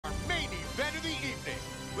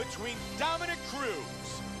between Dominick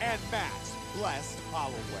Cruz and Max Blessed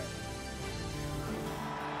Holloway.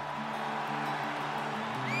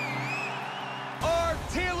 Our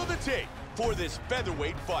tale of the tape for this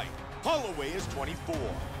featherweight fight. Holloway is 24.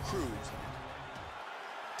 Cruz.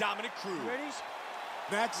 Dominick Cruz. Ready?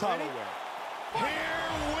 Max Holloway. Here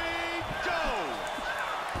we go.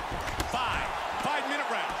 5-minute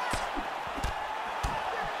rounds.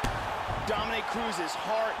 Dominick Cruz's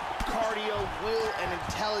heart, cardio, will, and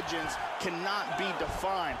intelligence cannot be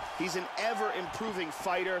defined. He's an ever-improving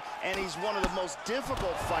fighter, and he's one of the most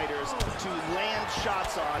difficult fighters to land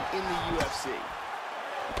shots on in the UFC.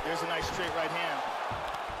 There's a nice straight right hand.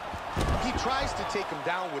 He tries to take him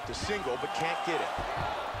down with the single, but can't get it.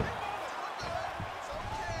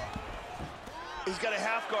 He's got a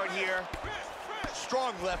half guard here.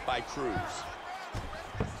 Strong left by Cruz.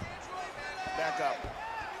 Back up.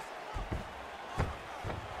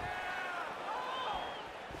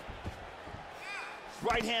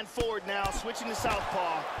 Right hand forward now, switching to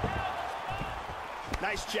southpaw.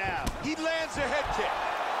 Nice jab. He lands a head kick.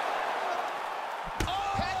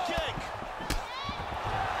 Oh! Head kick.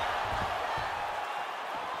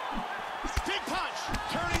 Big punch.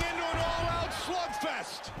 Turning into an all-out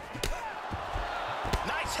slugfest.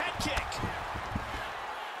 Nice head kick.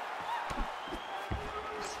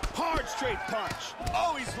 Hard straight punch.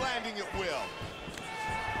 Oh, he's landing at will.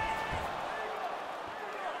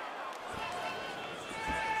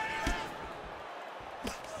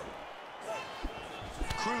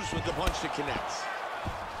 Cruz with the punch that connects.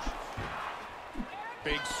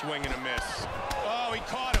 Big swing and a miss. Oh, he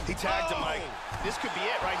caught him. He tagged him, Mike. This could be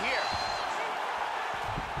it right here.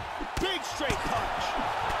 Big straight punch.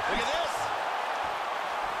 Look at this.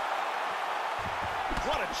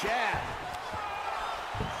 What a jab.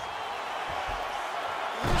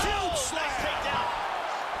 Huge slam. Nice takedown.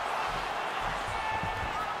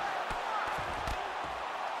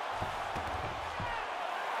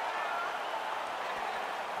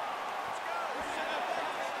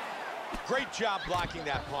 Great job blocking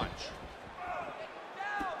that punch.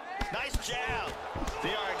 Nice jab.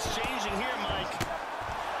 They are exchanging here, Mike.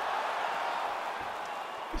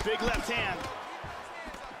 Big left hand.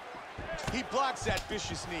 He blocks that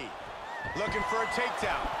vicious knee. Looking for a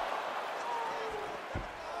takedown.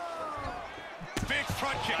 Big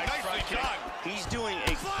front kick. Nice front Nicely kick. done. He's doing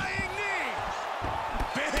a Flying knee.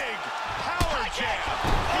 Big power jab.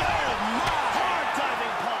 Oh, my. Hard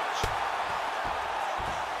diving punch.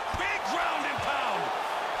 Big ground and pound.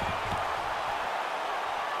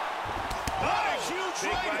 What a huge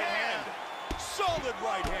Big right right hand. Solid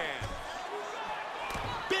right hand.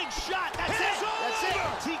 Big shot. That's it. That's it.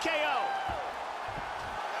 TKO.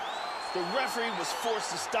 The referee was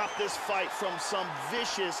forced to stop this fight from some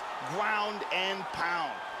vicious ground and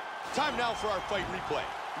pound. Time now for our fight replay.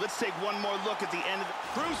 Let's take one more look at the end of the...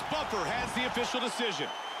 Bruce Buffer has the official decision.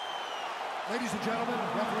 Ladies and gentlemen,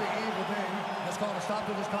 referee Yves Levine has called a stop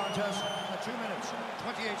to this contest at 2 minutes,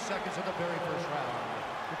 28 seconds of the very first round.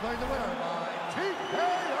 Declaring the winner by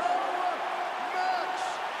TKO, Max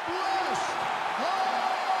Blessed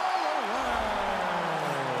Holloway.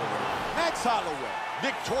 Max Holloway,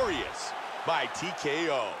 victorious by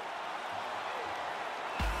TKO.